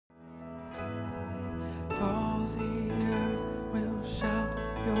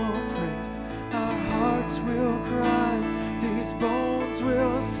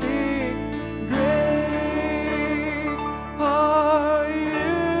will sing, great are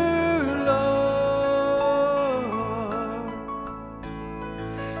you, Lord.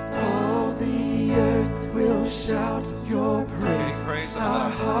 All the earth will shout your praise. Our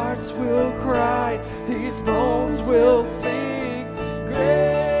hearts will cry, these bones will sing,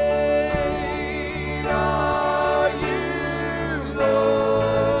 great are you, Lord.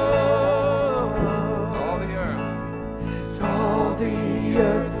 All the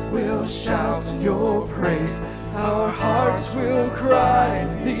earth will shout your praise. Our hearts will cry,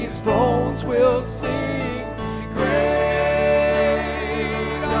 these bones will sing,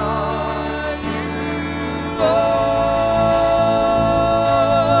 great are you, Lord.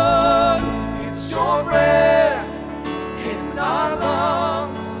 It's your breath in our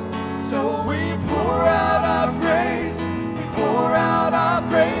lungs, so we pour out our praise. We pour out our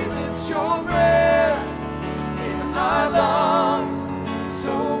praise. It's your breath in our lungs,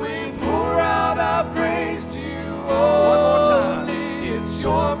 so we pour out our praise to you only. It's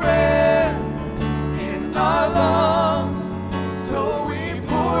your breath in our lungs, so we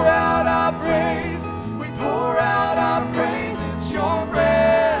pour out our praise. We pour out our praise. It's your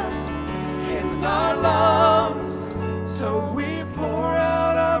breath in our lungs, so we pour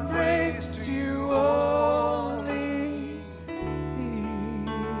out our praise to you only.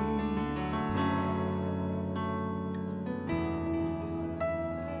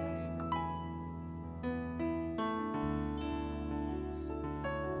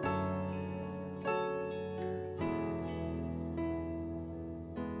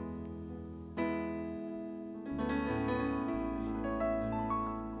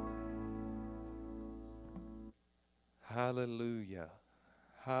 Hallelujah.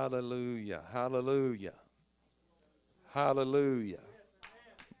 Hallelujah. Hallelujah. Hallelujah.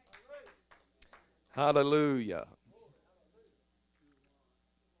 Hallelujah.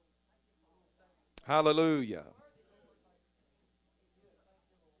 Hallelujah.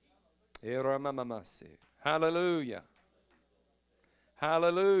 Hallelujah.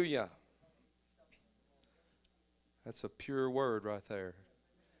 Hallelujah. That's a pure word right there.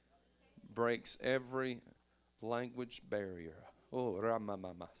 Breaks every language barrier. Oh,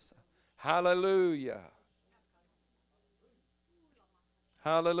 Ramamamasa. Hallelujah.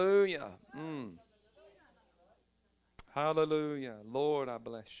 Hallelujah. Hallelujah. Lord, I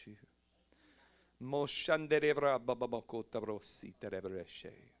bless you.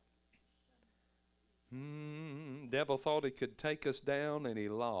 Devil thought he could take us down, and he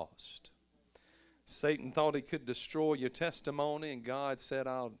lost. Satan thought he could destroy your testimony, and God said,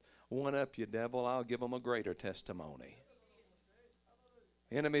 I'll one up you, devil. I'll give them a greater testimony.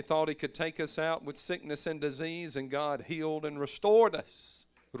 Enemy thought he could take us out with sickness and disease, and God healed and restored us.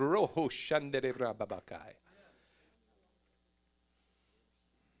 I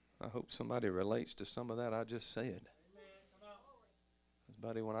hope somebody relates to some of that I just said.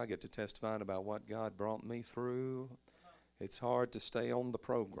 Buddy, when I get to testifying about what God brought me through, it's hard to stay on the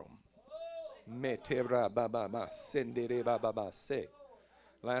program.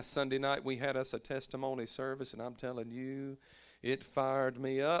 Last Sunday night we had us a testimony service, and I'm telling you, it fired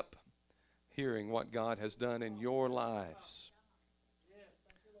me up hearing what God has done in your lives.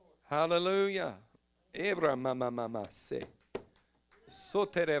 Hallelujah. He's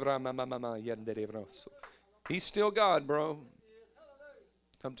still God, bro.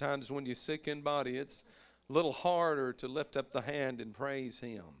 Sometimes when you're sick in body, it's a little harder to lift up the hand and praise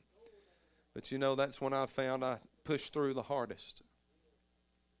Him. But you know, that's when I found I pushed through the hardest.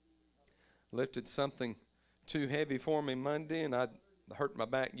 Lifted something too heavy for me Monday, and I hurt my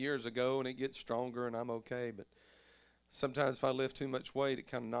back years ago, and it gets stronger, and I'm okay. But sometimes if I lift too much weight,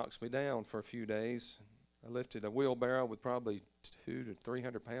 it kind of knocks me down for a few days. I lifted a wheelbarrow with probably 200 to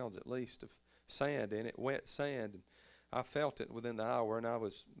 300 pounds at least of sand in it, wet sand. And I felt it within the hour, and I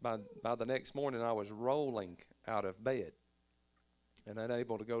was by the next morning I was rolling out of bed and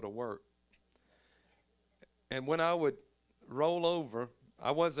unable to go to work. And when I would roll over, I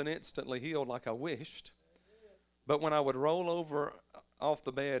wasn't instantly healed like I wished, but when I would roll over off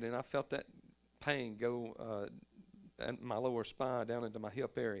the bed and I felt that pain go in my lower spine down into my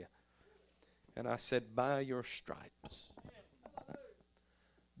hip area, and I said, by your stripes,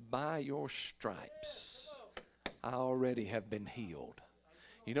 I already have been healed.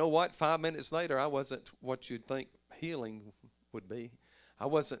 You know what? 5 minutes later, I wasn't what you'd think healing would be. I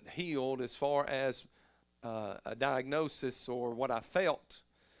wasn't healed as far as a diagnosis or what I felt.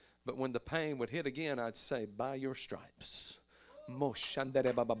 But when the pain would hit again, I'd say, by your stripes.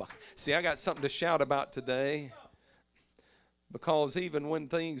 See, I got something to shout about today. Because even when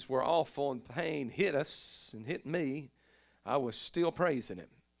things were awful and pain hit us and hit me, I was still praising Him.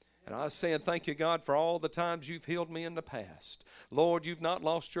 And I was saying, thank you, God, for all the times you've healed me in the past. Lord, you've not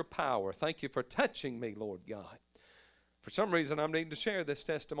lost your power. Thank you for touching me, Lord God. For some reason, I'm needing to share this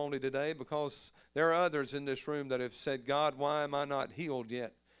testimony today because there are others in this room that have said, God, why am I not healed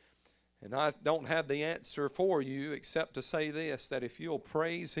yet? And I don't have the answer for you except to say this, that if you'll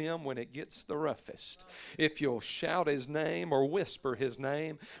praise Him when it gets the roughest, if you'll shout His name or whisper His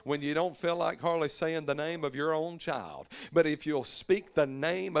name when you don't feel like hardly saying the name of your own child, but if you'll speak the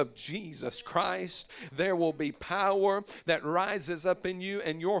name of Jesus Christ, there will be power that rises up in you,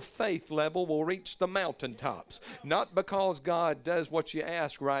 and your faith level will reach the mountaintops. Not because God does what you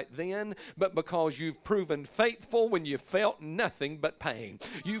ask right then, but because you've proven faithful when you felt nothing but pain.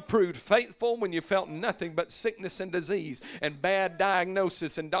 You proved faithful when you felt nothing but sickness and disease and bad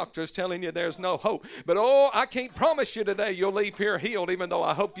diagnosis and doctors telling you there's no hope. But oh, I can't promise you today you'll leave here healed, even though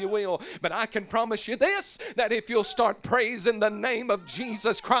I hope you will. But I can promise you this, that if you'll start praising the name of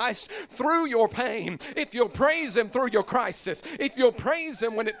Jesus Christ through your pain, if you'll praise Him through your crisis, if you'll praise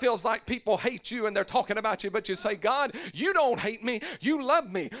Him when it feels like people hate you and they're talking about you, but you say, God, you don't hate me, you love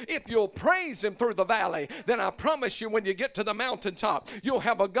me. If you'll praise Him through the valley, then I promise you when you get to the mountaintop, you'll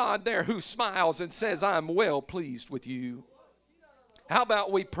have a God there who smiles and says, I'm well pleased with you. How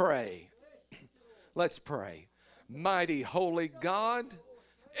about we pray? Let's pray. Mighty holy God,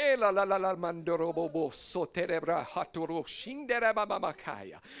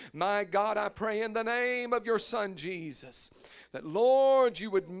 my God, I pray in the name of your Son Jesus that, Lord, you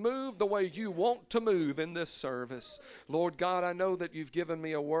would move the way you want to move in this service. Lord God, I know that you've given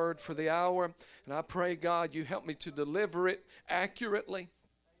me a word for the hour, and I pray, God, you help me to deliver it accurately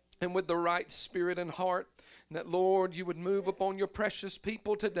and with the right spirit and heart. And that, Lord, you would move upon your precious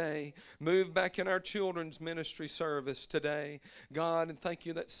people today. Move back in our children's ministry service today, God, and thank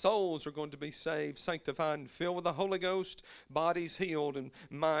you that souls are going to be saved, sanctified, and filled with the Holy Ghost, bodies healed, and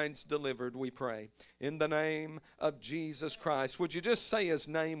minds delivered, we pray. In the name of Jesus Christ. Would you just say His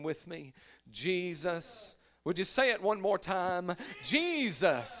name with me? Jesus. Would you say it one more time?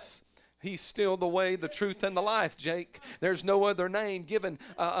 Jesus. He's still the way, the truth, and the life, Jake. There's no other name given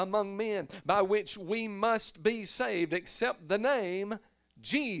among men by which we must be saved except the name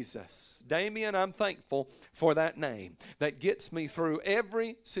Jesus. Damien, I'm thankful for that name that gets me through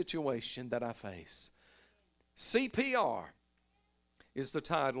every situation that I face. CPR is the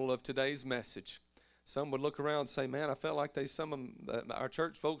title of today's message. Some would look around and say, man, I felt like some of our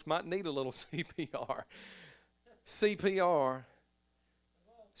church folks might need a little CPR. CPR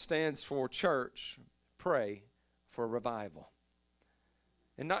stands for church, pray for revival.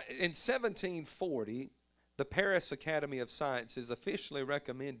 In 1740, the Paris Academy of Sciences officially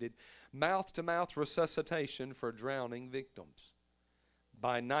recommended mouth-to-mouth resuscitation for drowning victims.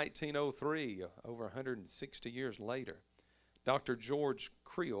 By 1903, over 160 years later, Dr. George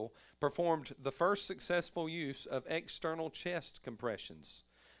Creel performed the first successful use of external chest compressions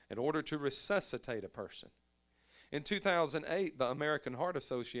in order to resuscitate a person. In 2008, the American Heart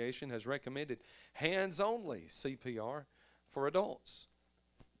Association has recommended hands-only CPR for adults.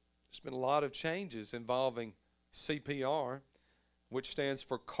 There's been a lot of changes involving CPR, which stands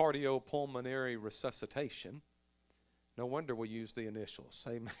for cardiopulmonary resuscitation. No wonder we use the initials.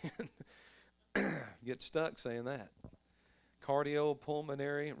 Amen. Get stuck saying that.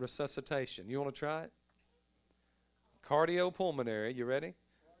 Cardiopulmonary resuscitation. You want to try it? Cardiopulmonary. You ready?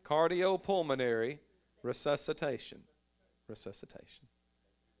 Cardiopulmonary resuscitation. Resuscitation.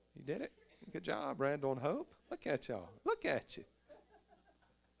 You did it. Good job, Randall and Hope. Look at y'all. Look at you.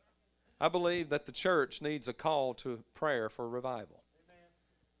 I believe that the church needs a call to prayer for revival. Amen.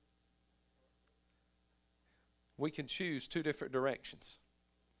 We can choose two different directions.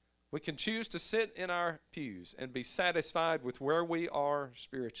 We can choose to sit in our pews and be satisfied with where we are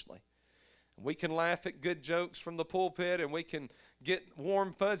spiritually. We can laugh at good jokes from the pulpit, and we can get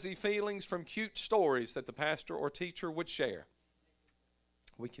warm, fuzzy feelings from cute stories that the pastor or teacher would share.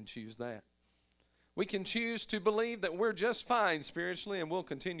 We can choose that. We can choose to believe that we're just fine spiritually and we'll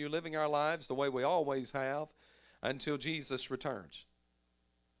continue living our lives the way we always have until Jesus returns.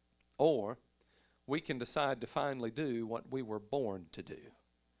 Or we can decide to finally do what we were born to do.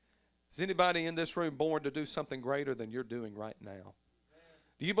 Is anybody in this room born to do something greater than you're doing right now?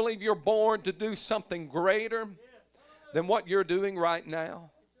 Do you believe you're born to do something greater than what you're doing right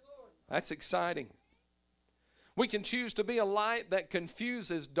now? That's exciting. We can choose to be a light that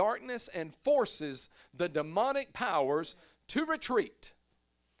confuses darkness and forces the demonic powers to retreat.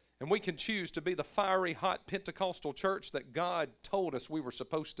 And we can choose to be the fiery, hot Pentecostal church that God told us we were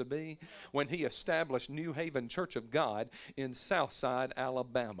supposed to be when He established New Haven Church of God in Southside,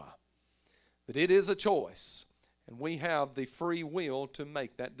 Alabama. But it is a choice. And we have the free will to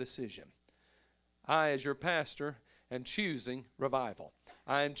make that decision. I, as your pastor, am choosing revival.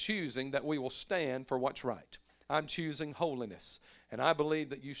 I am choosing that we will stand for what's right. I'm choosing holiness. And I believe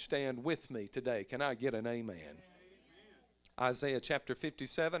that you stand with me today. Can I get an amen? Isaiah chapter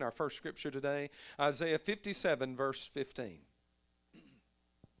 57, our first scripture today. Isaiah 57, verse 15.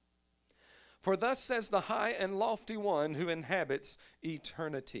 For thus says the high and lofty one who inhabits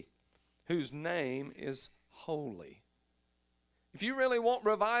eternity, whose name is holy. If you really want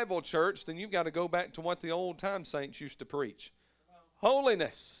revival, church, then you've got to go back to what the old time saints used to preach.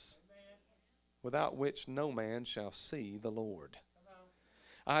 Holiness, without which no man shall see the Lord.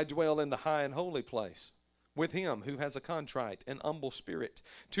 I dwell in the high and holy place with him who has a contrite and humble spirit,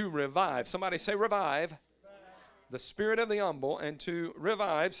 to revive. Somebody say revive. The spirit of the humble, and to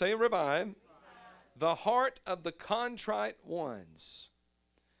revive, say revive, the heart of the contrite ones.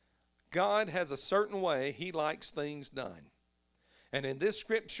 God has a certain way he likes things done. And in this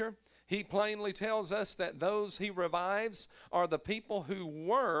scripture, he plainly tells us that those he revives are the people who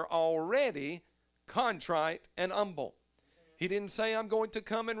were already contrite and humble. He didn't say, I'm going to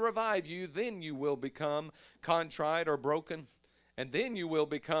come and revive you, then you will become contrite or broken, and then you will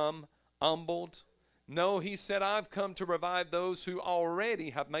become humbled. No, he said, I've come to revive those who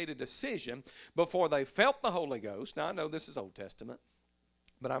already have made a decision before they felt the Holy Ghost. Now, I know this is Old Testament,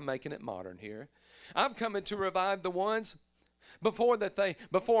 but I'm making it modern here. I'm coming to revive the ones before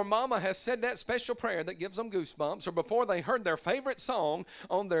mama has said that special prayer that gives them goosebumps, or before they heard their favorite song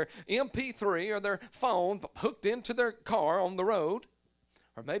on their MP3 or their phone hooked into their car on the road,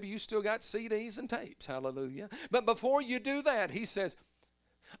 or maybe you still got CDs and tapes, hallelujah. But before you do that, he says,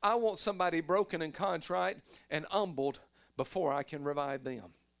 I want somebody broken and contrite and humbled before I can revive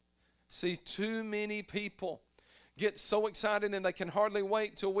them. See, too many people get so excited and they can hardly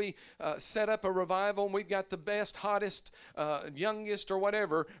wait till we set up a revival, and we've got the best, hottest, youngest or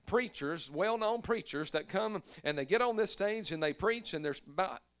whatever preachers, well-known preachers that come and they get on this stage and they preach, and there's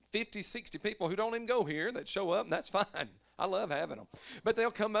about 50, 60 people who don't even go here that show up, and that's fine. I love having them. But they'll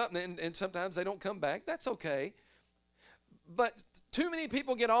come up and sometimes they don't come back. That's okay. But too many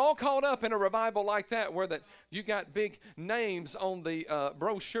people get all caught up in a revival like that, where that you got big names on the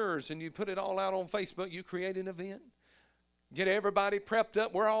brochures and you put it all out on Facebook. You create an event, get everybody prepped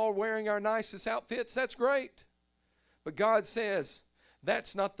up. We're all wearing our nicest outfits. That's great. But God says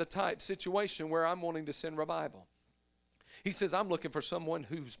that's not the type situation where I'm wanting to send revival. He says, I'm looking for someone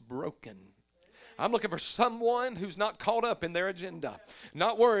who's broken. I'm looking for someone who's not caught up in their agenda,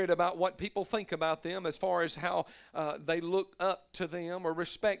 not worried about what people think about them as far as how they look up to them or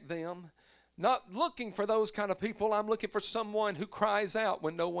respect them. Not looking for those kind of people. I'm looking for someone who cries out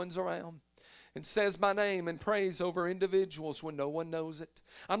when no one's around and says my name and prays over individuals when no one knows it.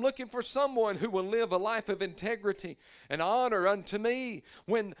 I'm looking for someone who will live a life of integrity and honor unto me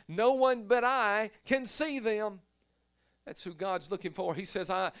when no one but I can see them. That's who God's looking for. He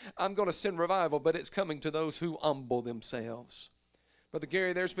says, I'm going to send revival, but it's coming to those who humble themselves. Brother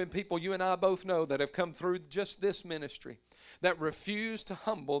Gary, there's been people you and I both know that have come through just this ministry that refuse to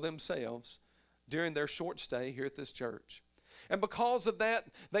humble themselves during their short stay here at this church. And because of that,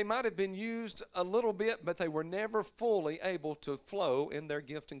 they might have been used a little bit, but they were never fully able to flow in their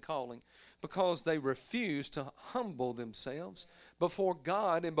gift and calling because they refused to humble themselves before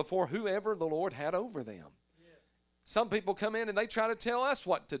God and before whoever the Lord had over them. Some people come in and they try to tell us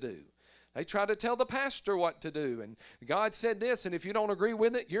what to do. They try to tell the pastor what to do. And God said this, and if you don't agree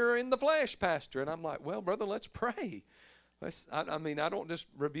with it, you're in the flesh, pastor. And I'm like, well, brother, let's pray. I don't just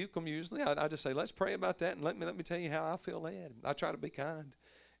rebuke them usually. I just say, let's pray about that, and let me tell you how I feel led. I try to be kind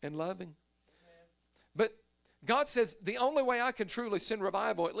and loving. But God says the only way I can truly send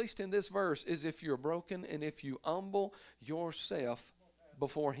revival, at least in this verse, is if you're broken and if you humble yourself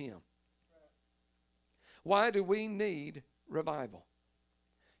before Him. Why do we need revival?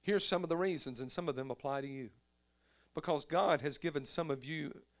 Here's some of the reasons, and some of them apply to you. Because God has given some of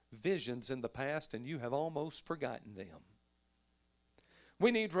you visions in the past, and you have almost forgotten them.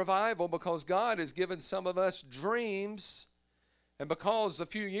 We need revival because God has given some of us dreams, and because a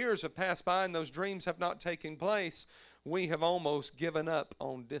few years have passed by and those dreams have not taken place, we have almost given up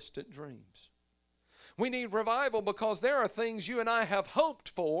on distant dreams. We need revival because there are things you and I have hoped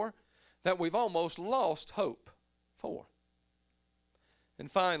for that we've almost lost hope for. And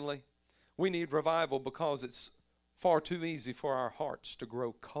finally, we need revival because it's far too easy for our hearts to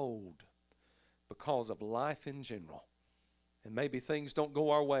grow cold because of life in general. And maybe things don't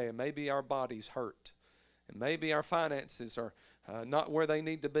go our way, and maybe our bodies hurt, and maybe our finances are not where they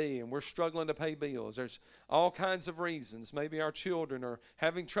need to be, and we're struggling to pay bills. There's all kinds of reasons. Maybe our children are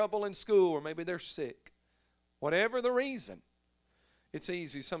having trouble in school, or maybe they're sick. Whatever the reason, it's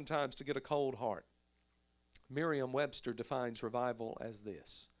easy sometimes to get a cold heart. Merriam-Webster defines revival as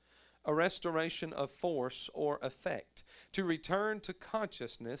this: a restoration of force or effect, to return to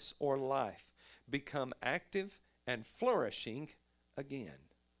consciousness or life, become active and flourishing again.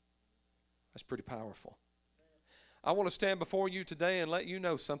 That's pretty powerful. I want to stand before you today and let you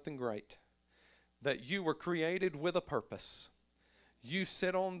know something great, that you were created with a purpose. You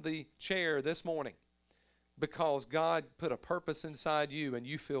sit on the chair this morning because God put a purpose inside you, and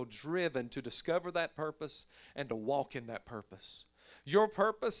you feel driven to discover that purpose and to walk in that purpose. Your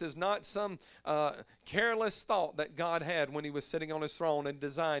purpose is not some careless thought that God had when he was sitting on his throne and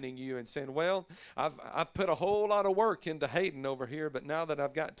designing you and saying, well, I've put a whole lot of work into Hayden over here, but now that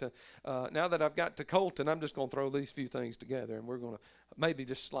I've got to Colton, I'm just going to throw these few things together and we're going to maybe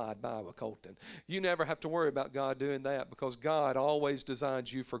just slide by with Colton. You never have to worry about God doing that, because God always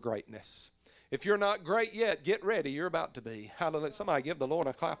designs you for greatness. If you're not great yet, get ready. You're about to be. Hallelujah. Somebody give the Lord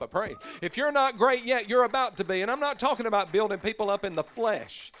a clap of praise. If you're not great yet, you're about to be. And I'm not talking about building people up in the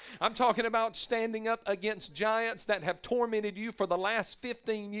flesh. I'm talking about standing up against giants that have tormented you for the last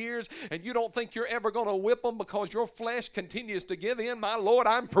 15 years, and you don't think you're ever going to whip them because your flesh continues to give in. My Lord,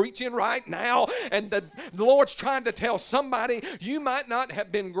 I'm preaching right now, and the Lord's trying to tell somebody, you might not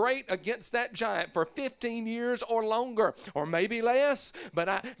have been great against that giant for 15 years or longer, or maybe less,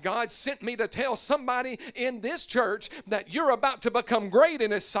 but God sent me to tell somebody in this church that you're about to become great in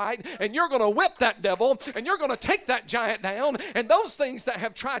his sight, and you're going to whip that devil, and you're going to take that giant down, and those things that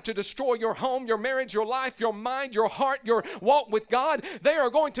have tried to destroy your home, your marriage, your life, your mind, your heart, your walk with God, they are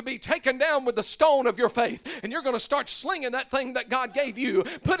going to be taken down with the stone of your faith, and you're going to start slinging that thing that God gave you,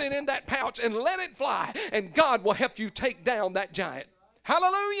 put it in that pouch and let it fly, and God will help you take down that giant.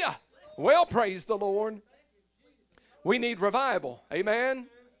 Hallelujah. Well, praise the Lord. We need revival. Amen.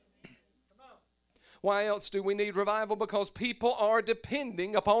 Why else do we need revival? Because people are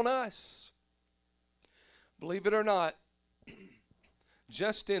depending upon us. Believe it or not,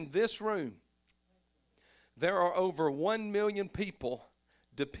 just in this room, there are over 1 million people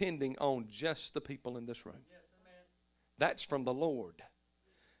depending on just the people in this room. That's from the Lord.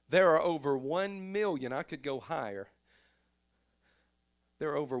 There are over 1 million, I could go higher.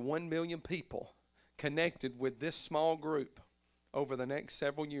 There are over 1 million people connected with this small group over the next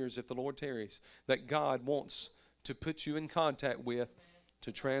several years, if the Lord tarries, that God wants to put you in contact with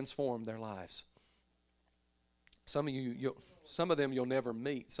to transform their lives. Some of them you'll never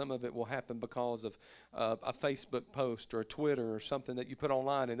meet. Some of it will happen because of a Facebook post or a Twitter or something that you put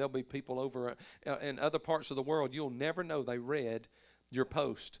online, and there'll be people over in other parts of the world you'll never know they read your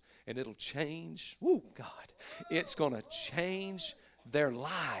post, and it'll change. Woo, God, it's going to change their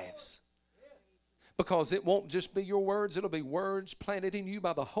lives. Because it won't just be your words, it'll be words planted in you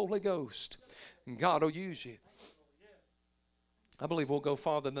by the Holy Ghost. And God will use you. I believe we'll go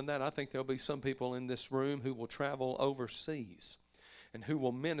farther than that. I think there'll be some people in this room who will travel overseas and who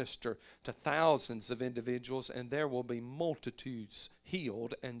will minister to thousands of individuals, and there will be multitudes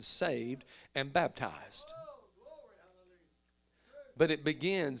healed and saved and baptized. But it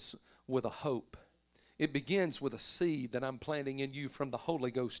begins with a hope. It begins with a seed that I'm planting in you from the Holy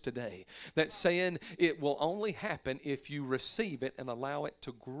Ghost today. That's saying it will only happen if you receive it and allow it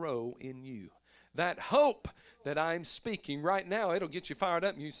to grow in you. That hope that I'm speaking right now, it'll get you fired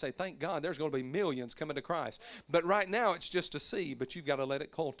up and you say, thank God, there's going to be millions coming to Christ. But right now it's just a seed, but you've got to let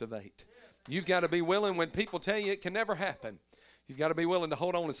it cultivate. You've got to be willing when people tell you it can never happen. You've got to be willing to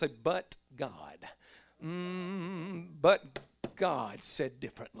hold on and say, but God. But God said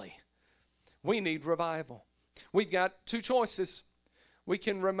differently. We need revival. We've got two choices. We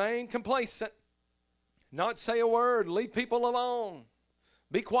can remain complacent, not say a word, leave people alone,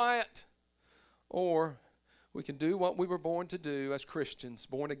 be quiet. Or we can do what we were born to do as Christians,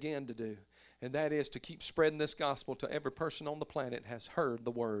 born again to do. And that is to keep spreading this gospel till every person on the planet has heard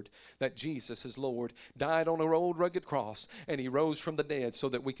the word that Jesus is Lord, died on a old rugged cross, and he rose from the dead so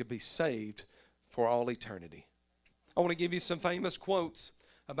that we could be saved for all eternity. I want to give you some famous quotes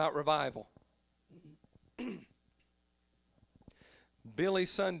about revival. Billy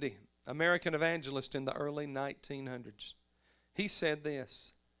Sunday, American evangelist in the early 1900s. He said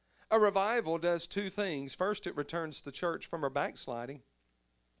this: a revival does two things. First, it returns the church from her backsliding.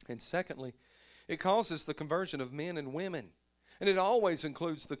 And secondly, it causes the conversion of men and women. And it always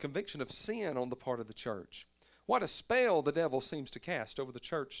includes the conviction of sin on the part of the church. What a spell the devil seems to cast over the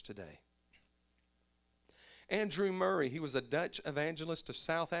church today. Andrew Murray, he was a Dutch evangelist to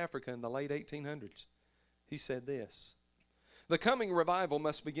South Africa in the late 1800s. He said this: the coming revival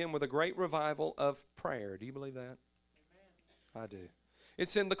must begin with a great revival of prayer. Do you believe that? Amen. I do.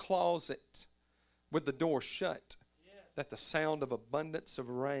 It's in the closet with the door shut, that the sound of abundance of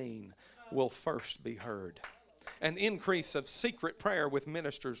rain will first be heard. An increase of secret prayer with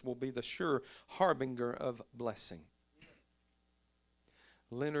ministers will be the sure harbinger of blessing.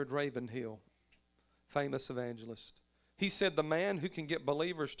 Leonard Ravenhill, famous evangelist, he said the man who can get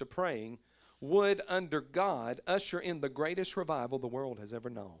believers to praying would, under God, usher in the greatest revival the world has ever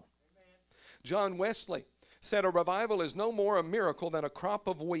known. Amen. John Wesley said a revival is no more a miracle than a crop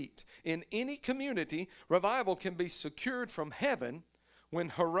of wheat. In any community, revival can be secured from heaven when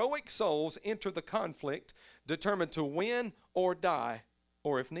heroic souls enter the conflict determined to win or die,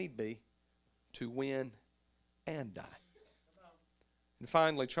 or if need be, to win and die. And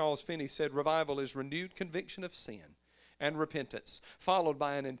finally, Charles Finney said revival is renewed conviction of sin and repentance, followed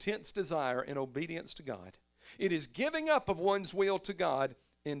by an intense desire in obedience to God. It is giving up of one's will to God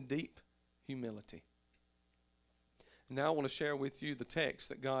in deep humility. And now I want to share with you the text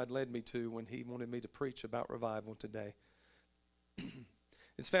that God led me to when He wanted me to preach about revival today.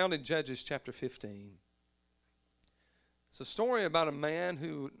 It's found in Judges chapter 15. It's a story about a man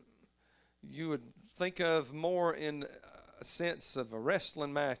who you would think of more in a sense of a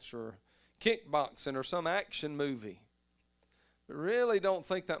wrestling match or kickboxing or some action movie. But really don't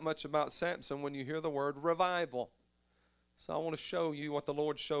think that much about Samson when you hear the word revival. So I want to show you what the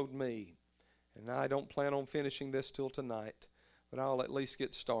Lord showed me. And I don't plan on finishing this till tonight, but I'll at least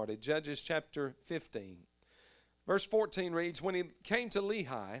get started. Judges chapter 15. Verse 14 reads, when he came to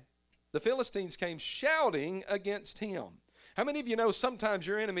Lehi, the Philistines came shouting against him. How many of you know sometimes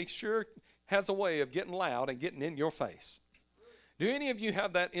your enemy sure has a way of getting loud and getting in your face? Do any of you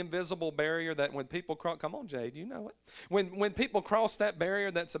have that invisible barrier that when people cross, come on Jade, you know it. When people cross that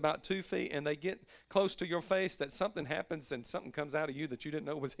barrier that's about 2 feet and they get close to your face, that something happens and something comes out of you that you didn't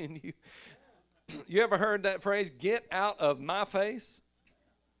know was in you? You ever heard that phrase, get out of my face?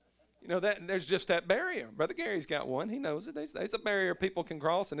 You know, that there's just that barrier. Brother Gary's got one. He knows it. There's a barrier people can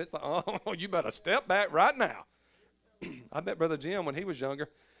cross, and it's like, oh, you better step back right now. I bet Brother Jim, when he was younger,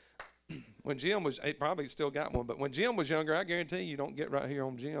 when Jim was, he probably still got one, but when Jim was younger, I guarantee you don't get right here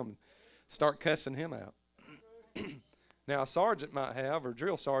on Jim and start cussing him out. Now, a sergeant might have, or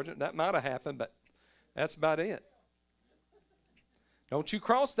drill sergeant, that might have happened, but that's about it. Don't you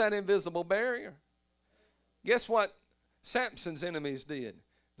cross that invisible barrier. Guess what Samson's enemies did?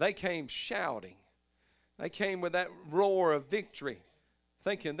 They came shouting. They came with that roar of victory,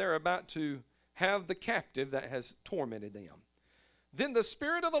 thinking they're about to have the captive that has tormented them. Then the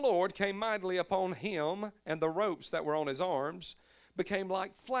Spirit of the Lord came mightily upon him, and the ropes that were on his arms became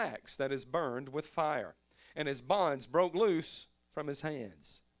like flax that is burned with fire, and his bonds broke loose from his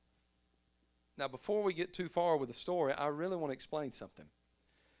hands. Now, before we get too far with the story, I really want to explain something.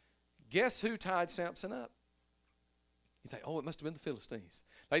 Guess who tied Samson up? You think, oh, it must have been the Philistines.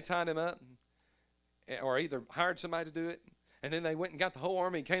 They tied him up, or either hired somebody to do it, and then they went and got the whole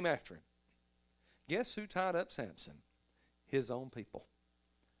army and came after him. Guess who tied up Samson? His own people,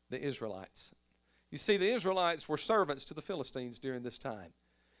 the Israelites. You see, the Israelites were servants to the Philistines during this time.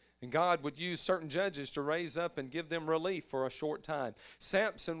 And God would use certain judges to raise up and give them relief for a short time.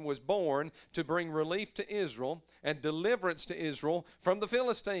 Samson was born to bring relief to Israel and deliverance to Israel from the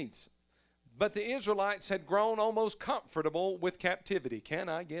Philistines. But the Israelites had grown almost comfortable with captivity. Can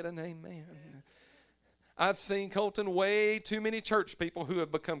I get an amen? I've seen, Colton, way too many church people who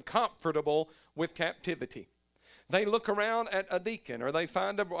have become comfortable with captivity. They look around at a deacon, or they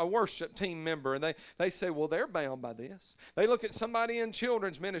find a worship team member, and they say, well, they're bound by this. They look at somebody in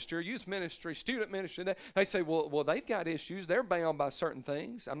children's ministry, or youth ministry, student ministry. They say, well, they've got issues. They're bound by certain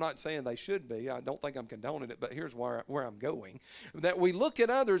things. I'm not saying they should be. I don't think I'm condoning it, but here's where I'm going. That we look at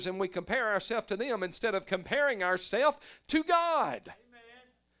others and we compare ourselves to them instead of comparing ourselves to God.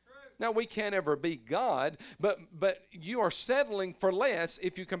 Now, we can't ever be God, but you are settling for less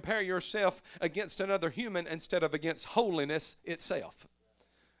if you compare yourself against another human instead of against holiness itself.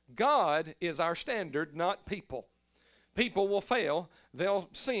 God is our standard, not people. People will fail. They'll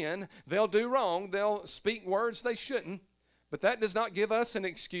sin. They'll do wrong. They'll speak words they shouldn't. But that does not give us an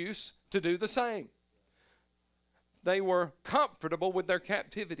excuse to do the same. They were comfortable with their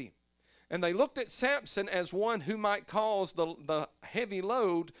captivity. And they looked at Samson as one who might cause the heavy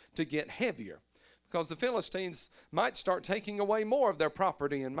load to get heavier, because the Philistines might start taking away more of their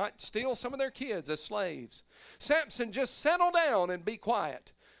property and might steal some of their kids as slaves. Samson, just settle down and be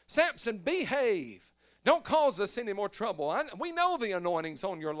quiet. Samson, behave. Don't cause us any more trouble. We know the anointing's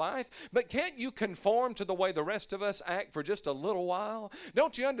on your life, but can't you conform to the way the rest of us act for just a little while?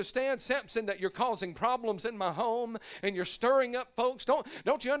 Don't you understand, Samson, that you're causing problems in my home and you're stirring up folks?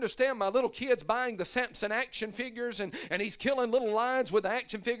 Don't you understand my little kid's buying the Samson action figures and he's killing little lions with the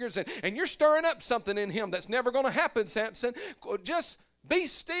action figures and you're stirring up something in him that's never going to happen, Samson. Just be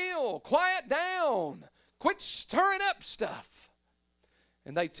still. Quiet down. Quit stirring up stuff.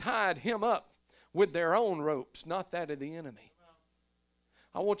 And they tied him up with their own ropes, not that of the enemy.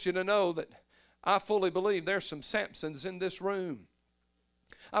 I want you to know that I fully believe there's some Samsons in this room.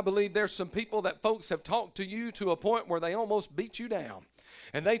 I believe there's some people that folks have talked to you to a point where they almost beat you down.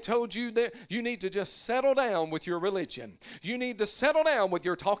 And they told you that you need to just settle down with your religion. You need to settle down with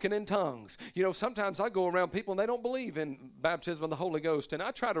your talking in tongues. You know, sometimes I go around people and they don't believe in baptism of the Holy Ghost. And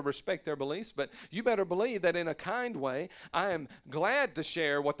I try to respect their beliefs, but you better believe that in a kind way, I am glad to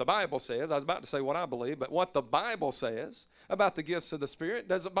share what the Bible says. I was about to say what I believe, but what the Bible says about the gifts of the Spirit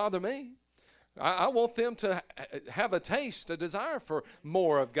doesn't bother me. I want them to have a taste, a desire for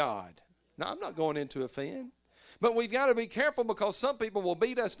more of God. Now, I'm not going in to offend. But we've got to be careful because some people will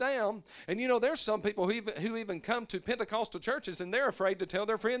beat us down. And you know, there's some people who even come to Pentecostal churches and they're afraid to tell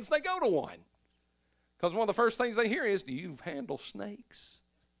their friends they go to one. Because one of the first things they hear is, do you handle snakes?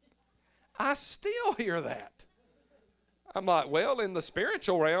 I still hear that. I'm like, well, in the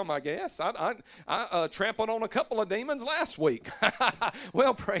spiritual realm, I guess. I trampled on a couple of demons last week.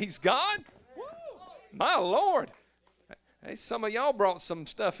 Well, praise God. My Lord. Hey, some of y'all brought some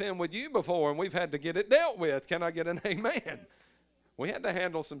stuff in with you before, and we've had to get it dealt with. Can I get an amen? We had to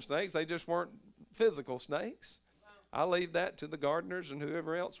handle some snakes. They just weren't physical snakes. I leave that to the gardeners and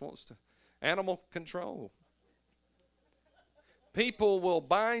whoever else wants to. Animal control. People will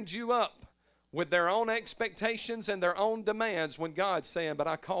bind you up with their own expectations and their own demands when God's saying, but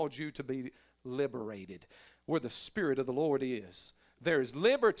I called you to be liberated. Where the Spirit of the Lord is, there is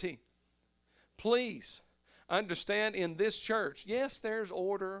liberty. Please understand, in this church, yes, there's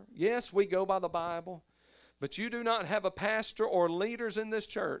order. Yes, we go by the Bible. But you do not have a pastor or leaders in this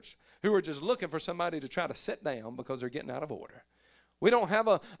church who are just looking for somebody to try to sit down because they're getting out of order. We don't have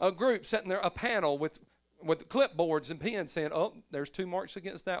a group sitting there, a panel with clipboards and pens saying, oh, there's 2 marks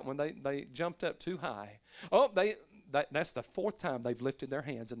against that one. They jumped up too high. Oh, that's the 4th time they've lifted their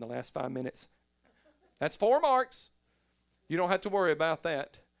hands in the last 5 minutes. That's 4 marks. You don't have to worry about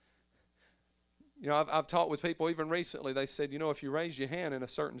that. You know, I've talked with people even recently. They said, you know, if you raised your hand in a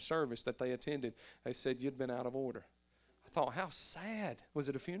certain service that they attended, they said you'd been out of order. I thought, how sad. Was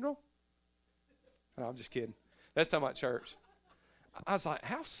it a funeral? No, I'm just kidding. That's talking about church. I was like,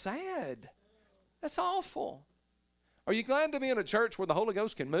 how sad. That's awful. Are you glad to be in a church where the Holy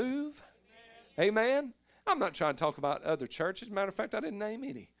Ghost can move? Amen. I'm not trying to talk about other churches. Matter of fact, I didn't name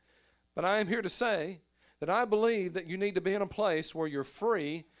any. But I am here to say that I believe that you need to be in a place where you're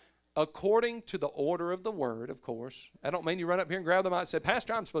free according to the order of the word, of course. I don't mean you run up here and grab the mic and say,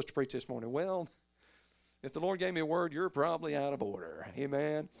 Pastor, I'm supposed to preach this morning. Well, if the Lord gave me a word, you're probably out of order.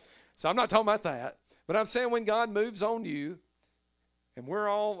 Amen. So I'm not talking about that. But I'm saying when God moves on you and we're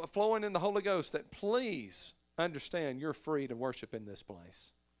all flowing in the Holy Ghost, that please understand you're free to worship in this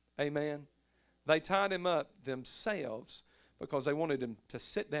place. Amen. They tied him up themselves because they wanted him to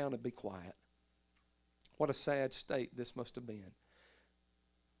sit down and be quiet. What a sad state this must have been.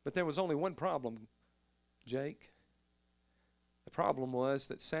 But there was only one problem, Jake. The problem was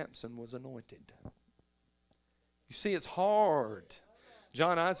that Samson was anointed. You see, it's hard.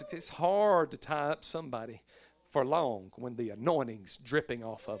 John Isaac, it's hard to tie up somebody for long when the anointing's dripping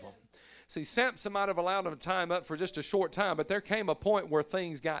off of them. See, Samson might have allowed him to tie him up for just a short time, but there came a point where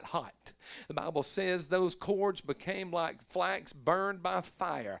things got hot. The Bible says those cords became like flax burned by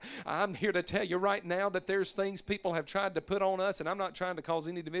fire. I'm here to tell you right now that there's things people have tried to put on us, and I'm not trying to cause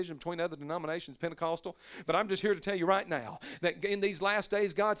any division between other denominations, Pentecostal, but I'm just here to tell you right now that in these last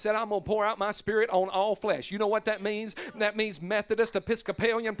days, God said, I'm going to pour out my Spirit on all flesh. You know what that means? That means Methodist,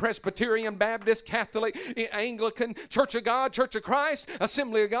 Episcopalian, Presbyterian, Baptist, Catholic, Anglican, Church of God, Church of Christ,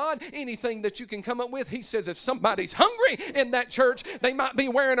 Assembly of God, anything that you can come up with. He says if somebody's hungry in that church, they might be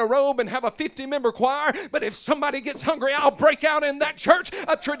wearing a robe and have a 50-member choir, but if somebody gets hungry, I'll break out in that church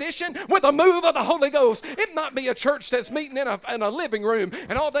a tradition with a move of the Holy Ghost. It might be a church that's meeting in a living room,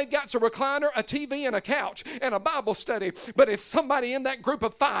 and all they got's a recliner, a TV, and a couch, and a Bible study. But if somebody in that group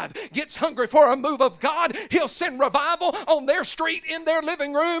of 5 gets hungry for a move of God, he'll send revival on their street, in their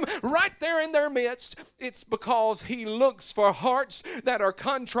living room, right there in their midst. It's because he looks for hearts that are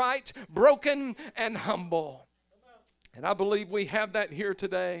contrite, broken, and humble. And I believe we have that here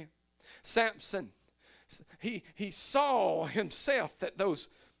today. Samson, he saw himself that those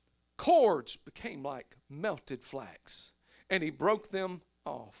cords became like melted flax, and he broke them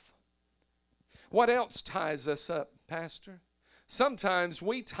off. What else ties us up, Pastor? Sometimes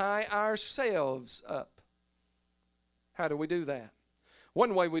we tie ourselves up. How do we do that?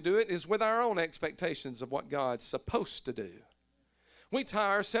 One way we do it is with our own expectations of what God's supposed to do. We tie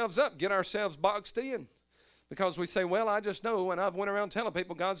ourselves up, get ourselves boxed in, because we say, well, I just know, and I've went around telling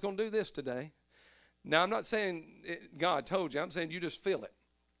people God's going to do this today. Now, I'm not saying God told you. I'm saying you just feel it.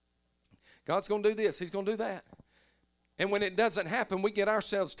 God's going to do this. He's going to do that. And when it doesn't happen, we get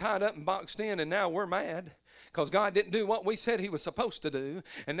ourselves tied up and boxed in, and now we're mad because God didn't do what we said he was supposed to do.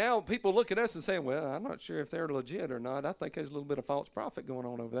 And now people look at us and say, well, I'm not sure if they're legit or not. I think there's a little bit of false prophet going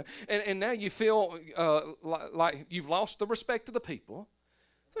on over there. And now you feel like you've lost the respect of the people.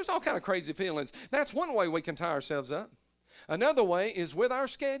 There's all kind of crazy feelings. That's one way we can tie ourselves up. Another way is with our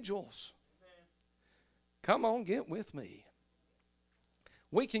schedules. Come on, get with me.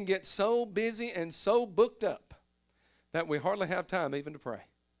 We can get so busy and so booked up that we hardly have time even to pray.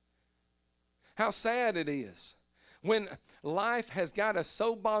 How sad it is when life has got us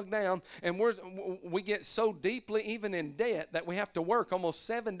so bogged down and we get so deeply even in debt that we have to work almost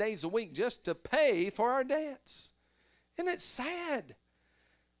 7 days a week just to pay for our debts. And it's sad.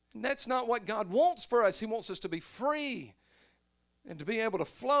 And that's not what God wants for us. He wants us to be free and to be able to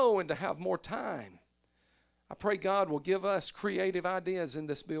flow and to have more time. I pray God will give us creative ideas in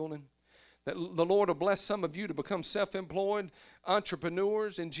this building, that the Lord will bless some of you to become self-employed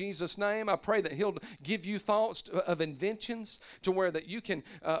entrepreneurs in Jesus' name. I pray that he'll give you thoughts of inventions to where that you can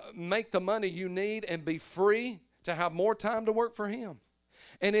make the money you need and be free to have more time to work for him.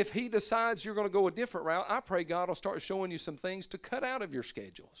 And if he decides you're going to go a different route, I pray God will start showing you some things to cut out of your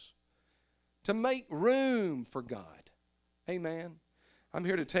schedules, to make room for God. Amen. I'm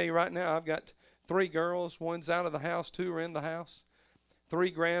here to tell you right now, I've got 3 girls. One's out of the house, 2 are in the house.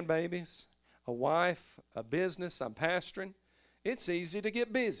 3 grandbabies, a wife, a business. I'm pastoring. It's easy to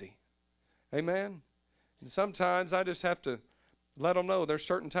get busy. Amen. And sometimes I just have to let them know there's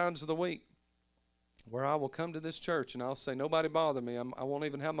certain times of the week where I will come to this church and I'll say, nobody bother me. I won't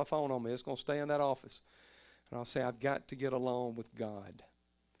even have my phone on me. It's going to stay in that office. And I'll say, I've got to get alone with God.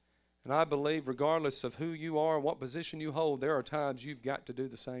 And I believe regardless of who you are, what position you hold, there are times you've got to do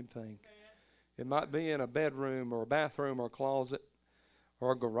the same thing. It might be in a bedroom or a bathroom or a closet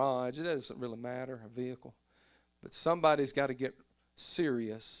or a garage. It doesn't really matter, a vehicle. But somebody's got to get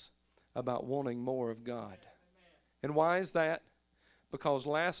serious about wanting more of God. And why is that? Because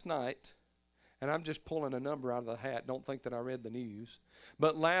last night, and I'm just pulling a number out of the hat, don't think that I read the news,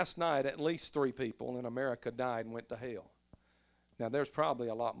 but last night at least 3 people in America died and went to hell. Now there's probably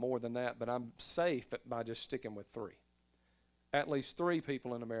a lot more than that, but I'm safe by just sticking with 3. At least 3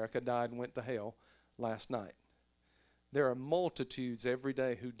 people in America died and went to hell last night. There are multitudes every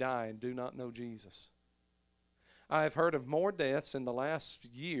day who die and do not know Jesus. I have heard of more deaths in the last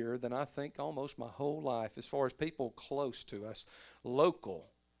year than I think almost my whole life as far as people close to us, local.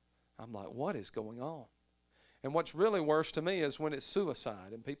 I'm like, what is going on? And what's really worse to me is when it's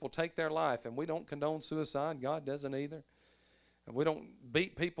suicide and people take their life, and we don't condone suicide. God doesn't either. And we don't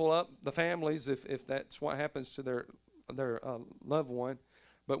beat people up, the families, if that's what happens to their loved one.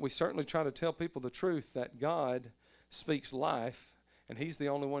 But we certainly try to tell people the truth that God speaks life, and he's the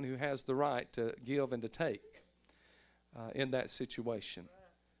only one who has the right to give and to take in that situation.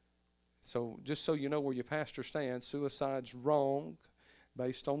 So just so you know where your pastor stands, suicide's wrong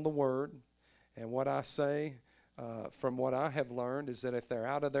based on the word. And what I say from what I have learned is that if they're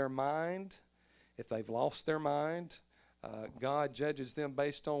out of their mind, if they've lost their mind, God judges them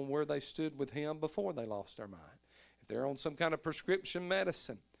based on where they stood with him before they lost their mind. If they're on some kind of prescription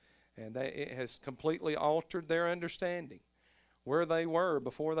medicine and it has completely altered their understanding, where they were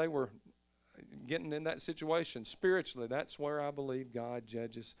before they were getting in that situation, spiritually, that's where I believe God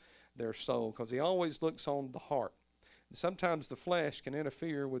judges their soul, because he always looks on the heart. And sometimes the flesh can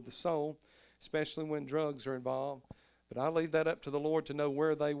interfere with the soul, especially when drugs are involved. But I leave that up to the Lord to know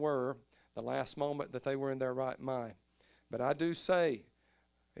where they were the last moment that they were in their right mind. But I do say,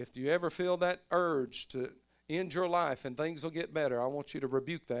 if you ever feel that urge to end your life and things will get better, I want you to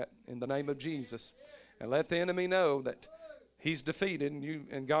rebuke that in the name of Jesus and let the enemy know that he's defeated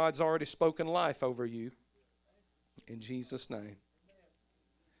and God's already spoken life over you in Jesus' name.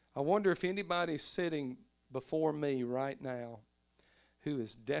 I wonder if anybody's sitting before me right now who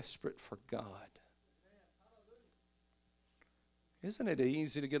is desperate for God. Isn't it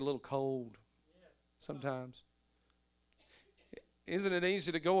easy to get a little cold sometimes? Isn't it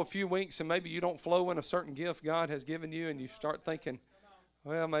easy to go a few weeks and maybe you don't flow in a certain gift God has given you, and you start thinking,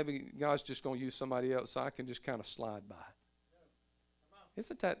 well, maybe God's just going to use somebody else so I can just kind of slide by.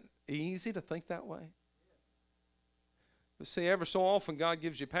 Isn't that easy to think that way? But see, ever so often God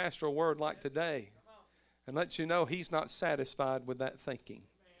gives you pastor a word like today and lets you know He's not satisfied with that thinking.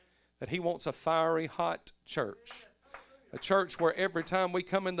 That He wants a fiery, hot church. A church where every time we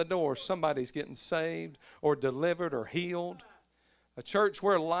come in the door, somebody's getting saved or delivered or healed. A church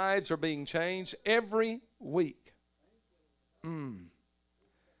where lives are being changed every week.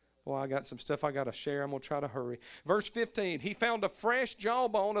 Well, I got some stuff I got to share. I'm going to try to hurry. Verse 15, he found a fresh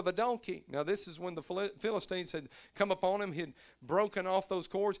jawbone of a donkey. Now, this is when the Philistines had come upon him. He had broken off those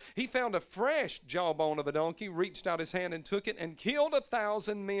cords. He found a fresh jawbone of a donkey, reached out his hand and took it, and killed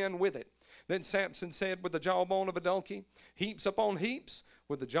 1,000 men with it. Then Samson said, with the jawbone of a donkey, heaps upon heaps,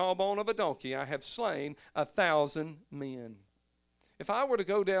 with the jawbone of a donkey, I have slain 1,000 men. If I were to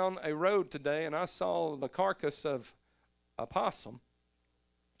go down a road today and I saw the carcass of a possum,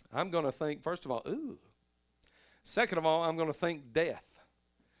 I'm going to think, first of all, ooh. Second of all, I'm going to think death.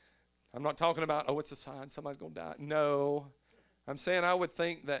 I'm not talking about, oh, it's a sign, somebody's going to die. No. I'm saying I would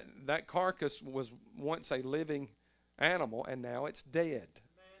think that that carcass was once a living animal and now it's dead.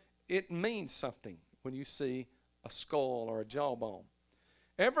 It means something when you see a skull or a jawbone.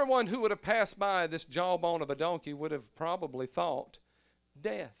 Everyone who would have passed by this jawbone of a donkey would have probably thought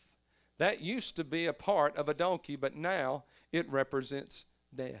death. That used to be a part of a donkey, but now it represents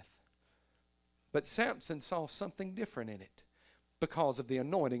death. But Samson saw something different in it because of the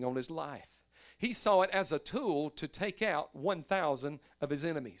anointing on his life. He saw it as a tool to take out 1,000 of his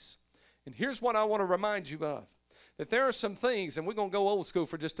enemies. And here's what I want to remind you of. That there are some things, and we're going to go old school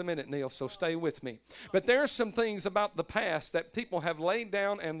for just a minute, Neil, so stay with me. But there are some things about the past that people have laid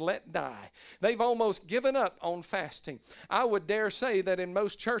down and let die. They've almost given up on fasting. I would dare say that in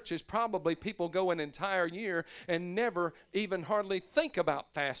most churches, probably people go an entire year and never even hardly think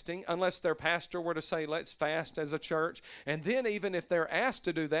about fasting unless their pastor were to say, let's fast as a church. And then even if they're asked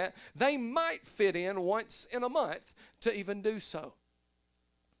to do that, they might fit in once in a month to even do so.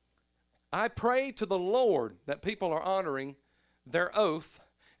 I pray to the Lord that people are honoring their oath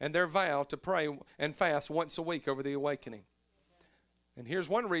and their vow to pray and fast once a week over the awakening. And here's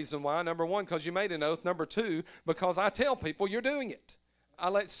one reason why. Number one, because you made an oath. Number two, because I tell people you're doing it. I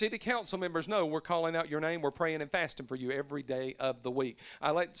let city council members know we're calling out your name. We're praying and fasting for you every day of the week.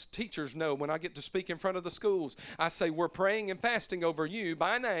 I let teachers know when I get to speak in front of the schools. I say we're praying and fasting over you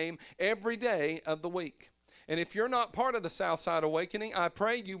by name every day of the week. And if you're not part of the Southside Awakening, I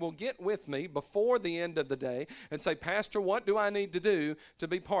pray you will get with me before the end of the day and say, Pastor, what do I need to do to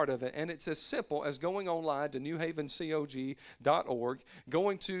be part of it? And it's as simple as going online to newhavencog.org,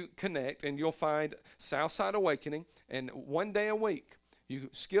 going to connect, and you'll find Southside Awakening. And one day a week, you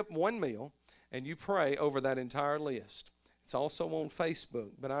skip one meal, and you pray over that entire list. It's also on Facebook,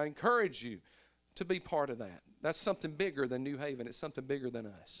 but I encourage you to be part of that. That's something bigger than New Haven. It's something bigger than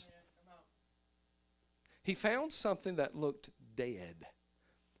us. He found something that looked dead,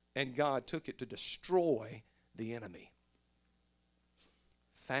 and God took it to destroy the enemy.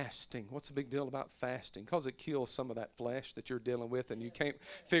 Fasting. What's the big deal about fasting? Because it kills some of that flesh that you're dealing with, and you can't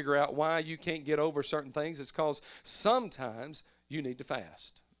figure out why you can't get over certain things. It's because sometimes you need to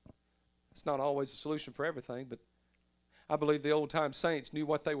fast. It's not always the solution for everything, but I believe the old-time saints knew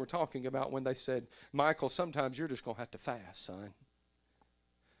what they were talking about when they said, Michael, sometimes you're just going to have to fast, son.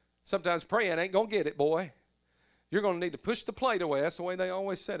 Sometimes praying ain't going to get it, boy. You're going to need to push the plate away. That's the way they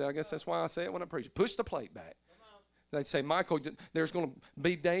always said it. I guess that's why I say it when I preach. Push the plate back. They say, Michael, there's going to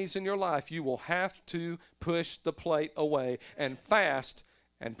be days in your life you will have to push the plate away and fast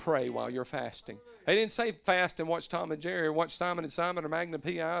and pray while you're fasting. They didn't say fast and watch Tom and Jerry or watch Simon and Simon or Magnum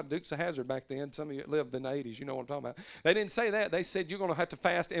P.I. Dukes of Hazzard back then. Some of you lived in the 80s. You know what I'm talking about. They didn't say that. They said you're going to have to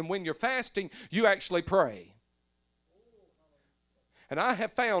fast, and when you're fasting, you actually pray. And I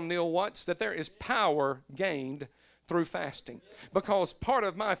have found, Neil Watts, that there is power gained through fasting, because part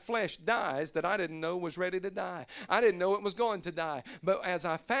of my flesh dies that I didn't know was ready to die. I didn't know it was going to die. But as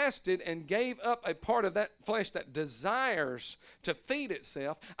I fasted and gave up a part of that flesh that desires to feed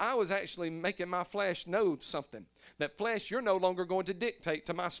itself, I was actually making my flesh know something. That flesh, you're no longer going to dictate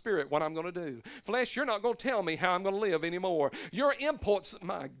to my spirit what I'm going to do. Flesh, you're not going to tell me how I'm going to live anymore. Your impulse,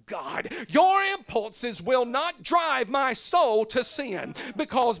 my God, your impulses will not drive my soul to sin,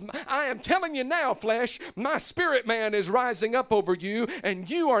 because I am telling you now, flesh, my spirit man is rising up over you, and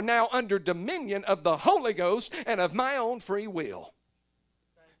you are now under dominion of the Holy Ghost and of my own free will.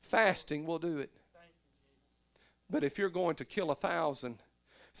 Fasting will do it. But if you're going to kill 1,000,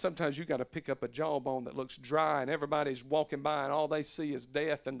 sometimes you got to pick up a jawbone that looks dry, and everybody's walking by and all they see is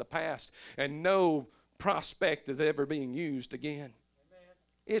death in the past and no prospect of ever being used again. Amen.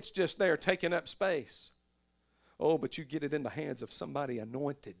 It's just there taking up space. Oh, but you get it in the hands of somebody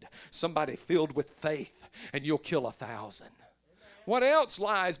anointed, somebody filled with faith, and you'll kill 1,000. What else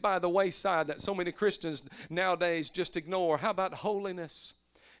lies by the wayside that so many Christians nowadays just ignore? How about holiness?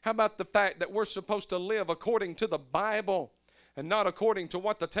 How about the fact that we're supposed to live according to the Bible and not according to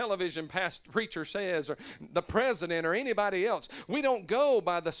what the television preacher says or the president or anybody else? We don't go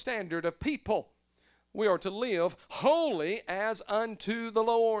by the standard of people. We are to live holy as unto the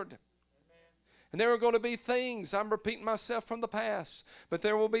Lord. And there are going to be things, I'm repeating myself from the past, but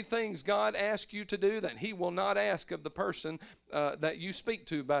there will be things God asks you to do that He will not ask of the person that you speak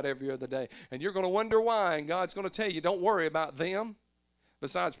to about every other day. And you're going to wonder why, and God's going to tell you, don't worry about them,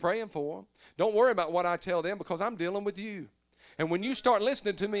 besides praying for them. Don't worry about what I tell them, because I'm dealing with you. And when you start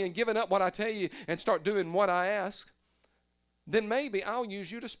listening to me and giving up what I tell you and start doing what I ask, then maybe I'll use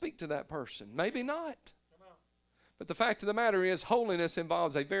you to speak to that person. Maybe not. But the fact of the matter is, holiness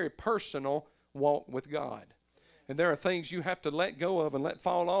involves a very personal walk with God. And there are things you have to let go of and let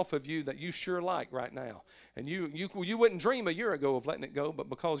fall off of you that you sure like right now. And you wouldn't dream a year ago of letting it go, but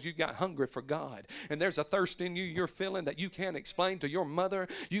because you got hungry for God. And there's a thirst in you you're feeling that you can't explain to your mother.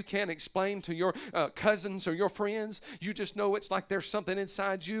 You can't explain to your cousins or your friends. You just know it's like there's something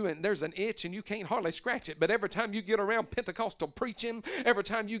inside you and there's an itch and you can't hardly scratch it. But every time you get around Pentecostal preaching, every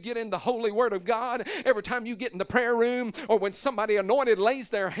time you get in the holy word of God, every time you get in the prayer room, or when somebody anointed lays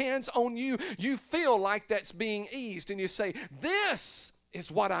their hands on you, you feel like that's being eased. And you say, this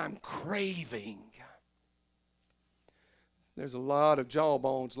is what I'm craving. There's a lot of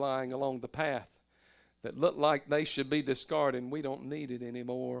jawbones lying along the path that look like they should be discarded, and we don't need it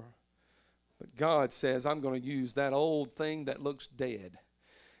anymore. But God says, I'm going to use that old thing that looks dead.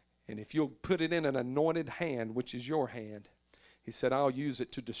 And if you'll put it in an anointed hand, which is your hand, He said, I'll use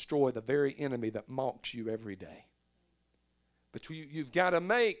it to destroy the very enemy that mocks you every day. But you've got to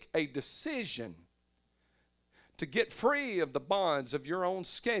make a decision to get free of the bonds of your own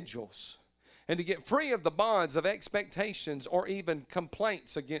schedules, and to get free of the bonds of expectations or even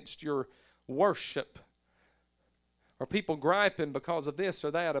complaints against your worship, or people griping because of this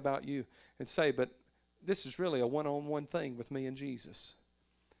or that about you, and say, but this is really a one-on-one thing with me and Jesus,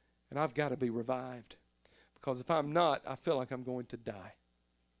 and I've got to be revived, because if I'm not, I feel like I'm going to die.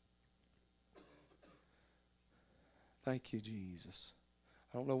 Thank you, Jesus.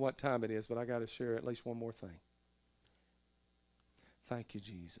 I don't know what time it is, but I got to share at least one more thing. Thank you,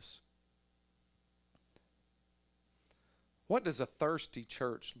 Jesus. What does a thirsty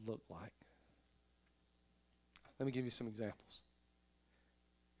church look like? Let me give you some examples.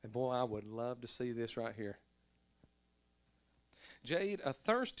 And boy, I would love to see this right here. Jade, a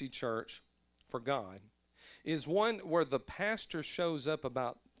thirsty church for God is one where the pastor shows up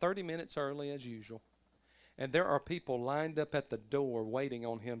about 30 minutes early as usual, and there are people lined up at the door waiting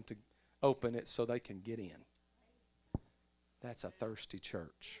on him to open it so they can get in. That's a thirsty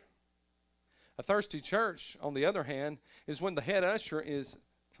church. A thirsty church, on the other hand, is when the head usher is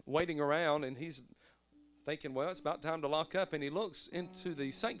waiting around and he's thinking, well, it's about time to lock up, and he looks into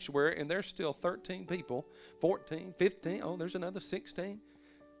the sanctuary and there's still 13 people, 14, 15, oh, there's another 16.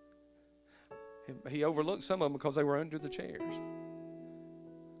 He overlooked some of them because they were under the chairs,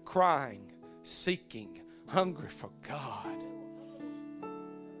 crying, seeking, hungry for God.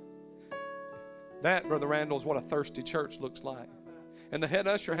 That, Brother Randall, is what a thirsty church looks like. And the head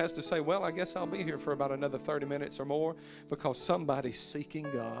usher has to say, well, I guess I'll be here for about another 30 minutes or more, because somebody's seeking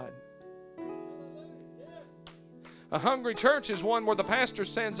God. A hungry church is one where the pastor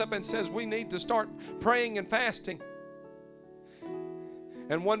stands up and says, we need to start praying and fasting.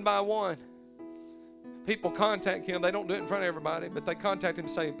 And one by one, people contact him. They don't do it in front of everybody, but they contact him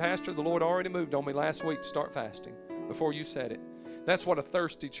and say, Pastor, the Lord already moved on me last week to start fasting before you said it. That's what a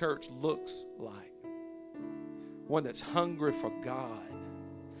thirsty church looks like. One that's hungry for God.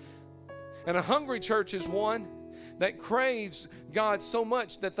 And a hungry church is one that craves God so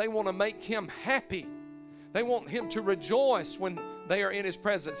much that they want to make Him happy. They want Him to rejoice when they are in His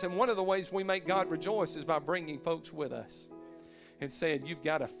presence. And one of the ways we make God rejoice is by bringing folks with us and saying, you've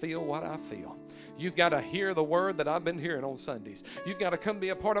got to feel what I feel. You've got to hear the word that I've been hearing on Sundays. You've got to come be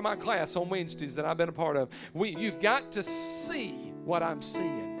a part of my class on Wednesdays that I've been a part of. You've got to see what I'm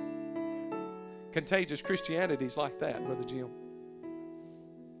seeing. Contagious Christianity is like that, Brother Jim.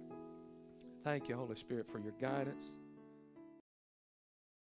 Thank you, Holy Spirit, for your guidance.